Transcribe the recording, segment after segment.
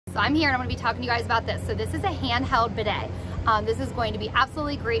So I'm here and I'm gonna be talking to you guys about this. So this is a handheld bidet. This is going to be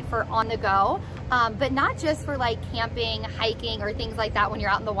absolutely great for on the go, but not just for like camping, hiking, or things like that when you're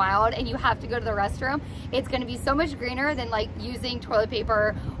out in the wild and you have to go to the restroom. It's gonna be so much greener than like using toilet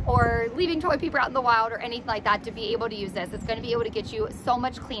paper or leaving toilet paper out in the wild or anything like that to be able to use this. It's gonna be able to get you so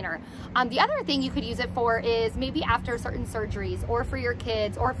much cleaner. The other thing you could use it for is maybe after certain surgeries, or for your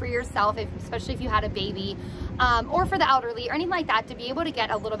kids, or for yourself, especially if you had a baby, or for the elderly or anything like that, to be able to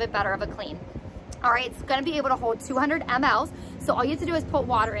get a little bit better of a clean. All right, it's gonna be able to hold 200 mLs. So all you have to do is put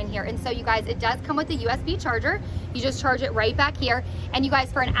water in here. And so you guys, it does come with a USB charger. You just charge it right back here. And you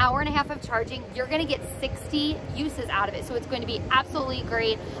guys, for an hour and a half of charging, you're gonna get 60 uses out of it. So it's going to be absolutely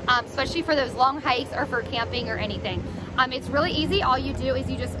great, especially for those long hikes or for camping or anything. It's really easy. All you do is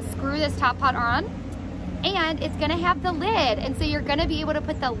you just screw this top pot on, and it's gonna have the lid. And so you're gonna be able to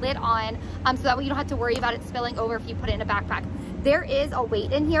put the lid on so that way you don't have to worry about it spilling over if you put it in a backpack. There is a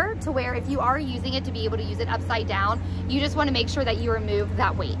weight in here to where if you are using it to be able to use it upside down, you just wanna make sure that you remove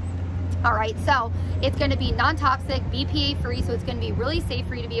that weight. All right, so it's gonna be non-toxic, BPA free, so it's gonna be really safe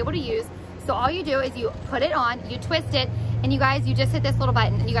for you to be able to use. So all you do is you put it on, you twist it, and you guys, you just hit this little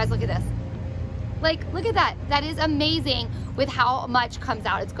button, and you guys look at this. Like, look at that. That is amazing with how much comes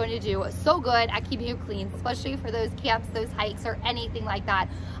out. It's going to do so good at keeping you clean, especially for those camps, those hikes, or anything like that.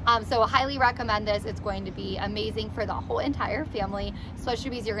 So I highly recommend this. It's going to be amazing for the whole entire family, especially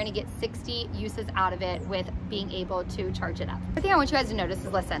because you're going to get 60 uses out of it with being able to charge it up. The thing I want you guys to notice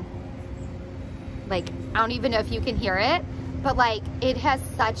is, listen, like, I don't even know if you can hear it, but like, it has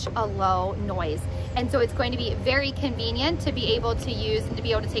such a low noise. And so it's going to be very convenient to be able to use and to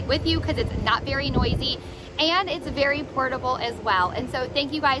be able to take with you, because it's not very noisy and it's very portable as well. And so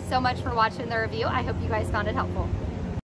thank you guys so much for watching the review. I hope you guys found it helpful.